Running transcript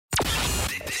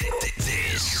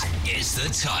This is the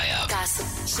tie-up.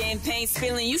 Gossip. Champagne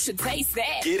spilling, you should taste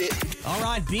that. Get it? All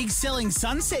right, big selling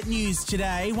Sunset news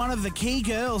today. One of the key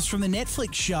girls from the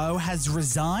Netflix show has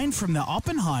resigned from the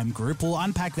Oppenheim group. We'll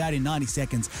unpack that in 90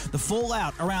 seconds. The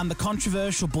fallout around the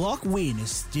controversial block win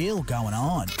is still going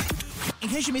on. In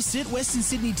case you missed it, Western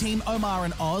Sydney team Omar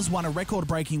and Oz won a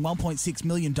record-breaking $1.6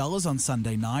 million on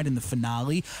Sunday night in the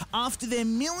finale after their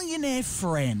millionaire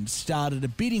friend started a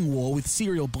bidding war with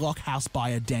serial block house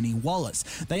buyer Danny Wallace.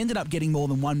 They ended up getting more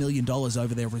than $1 million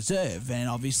over their reserve, and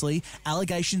obviously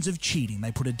allegations of cheating.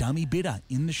 They put a dummy bidder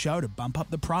in the show to bump up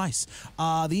the price.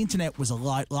 The internet was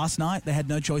alight last night. They had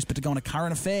no choice but to go on a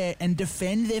current affair and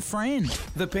defend their friend.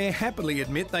 The pair happily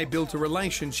admit they built a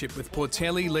relationship with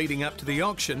Portelli leading up to the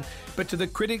auction, but to the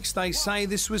critics they say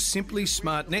this was simply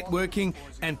smart networking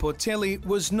and Portelli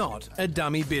was not a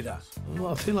dummy bidder. Well,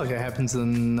 I feel like it happens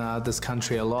in this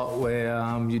country a lot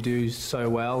where you do so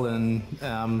well and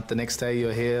the next day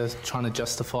you're here trying to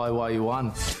justify why you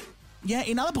won. Yeah,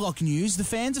 in other block news, the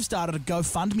fans have started a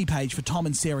GoFundMe page for Tom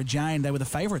and Sarah Jane. They were the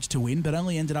favourites to win, but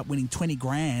only ended up winning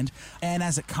 $20,000. And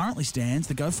as it currently stands,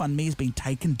 the GoFundMe has been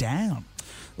taken down.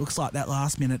 Looks like that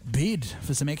last-minute bid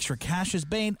for some extra cash has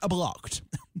been blocked.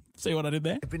 See what I did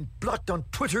there? I've been blocked on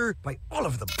Twitter by all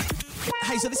of them.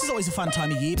 Hey, so this is always a fun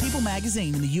time of year. People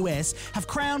magazine in the US have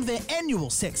crowned their annual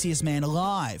Sexiest Man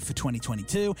Alive for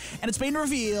 2022, and it's been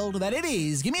revealed that it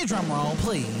is, give me a drum roll,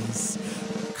 please,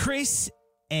 Chris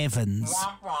Evans.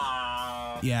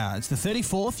 Yeah, it's the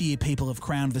 34th year people have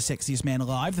crowned the Sexiest Man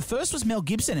Alive. The first was Mel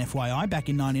Gibson, FYI, back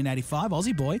in 1985,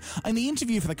 Aussie boy. In the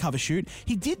interview for the cover shoot,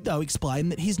 he did, though, explain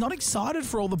that he's not excited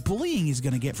for all the bullying he's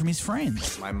going to get from his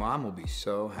friends. My mom will be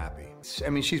so happy.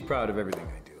 I mean, she's proud of everything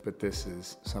I do, but this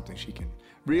is something she can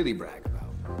really brag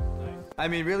about. I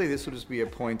mean, really, this will just be a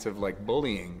point of, like,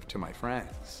 bullying to my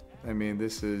friends. I mean,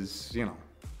 this is,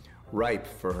 ripe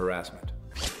for harassment.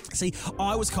 See,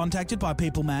 I was contacted by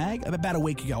People Mag about a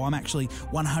week ago. I'm actually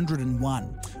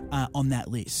 101 on that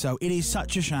list. So it is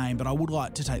such a shame, but I would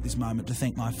like to take this moment to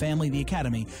thank my family, the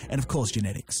Academy, and of course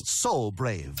genetics. So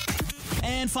brave.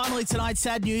 And finally tonight,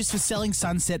 sad news for Selling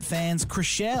Sunset fans.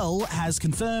 Chrishell has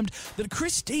confirmed that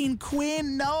Christine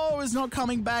Quinn, is not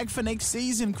coming back for next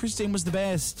season. Christine was the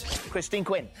best. Christine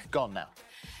Quinn, gone now.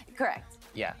 Correct.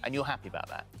 Yeah, and you're happy about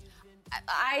that?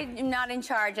 I'm not in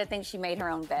charge. I think she made her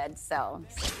own bed, so...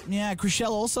 Yeah,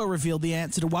 Chrishell also revealed the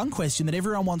answer to one question that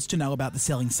everyone wants to know about the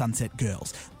Selling Sunset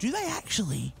girls. Do they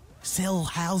actually sell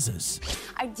houses?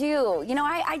 I do.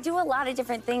 I do a lot of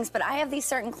different things, but I have these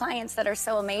certain clients that are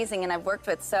so amazing and I've worked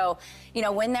with. So,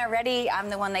 when they're ready, I'm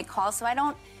the one they call. So I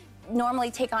don't normally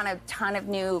take on a ton of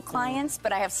new clients,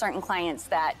 but I have certain clients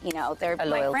that, they're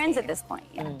my friends at this point.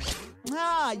 Yeah.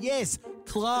 Ah, yes,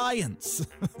 clients.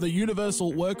 The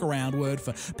universal workaround word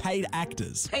for paid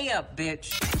actors. Pay up,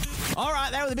 bitch. All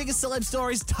right, they were the biggest celeb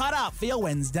stories tied up for your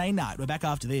Wednesday night. We're back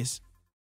after this.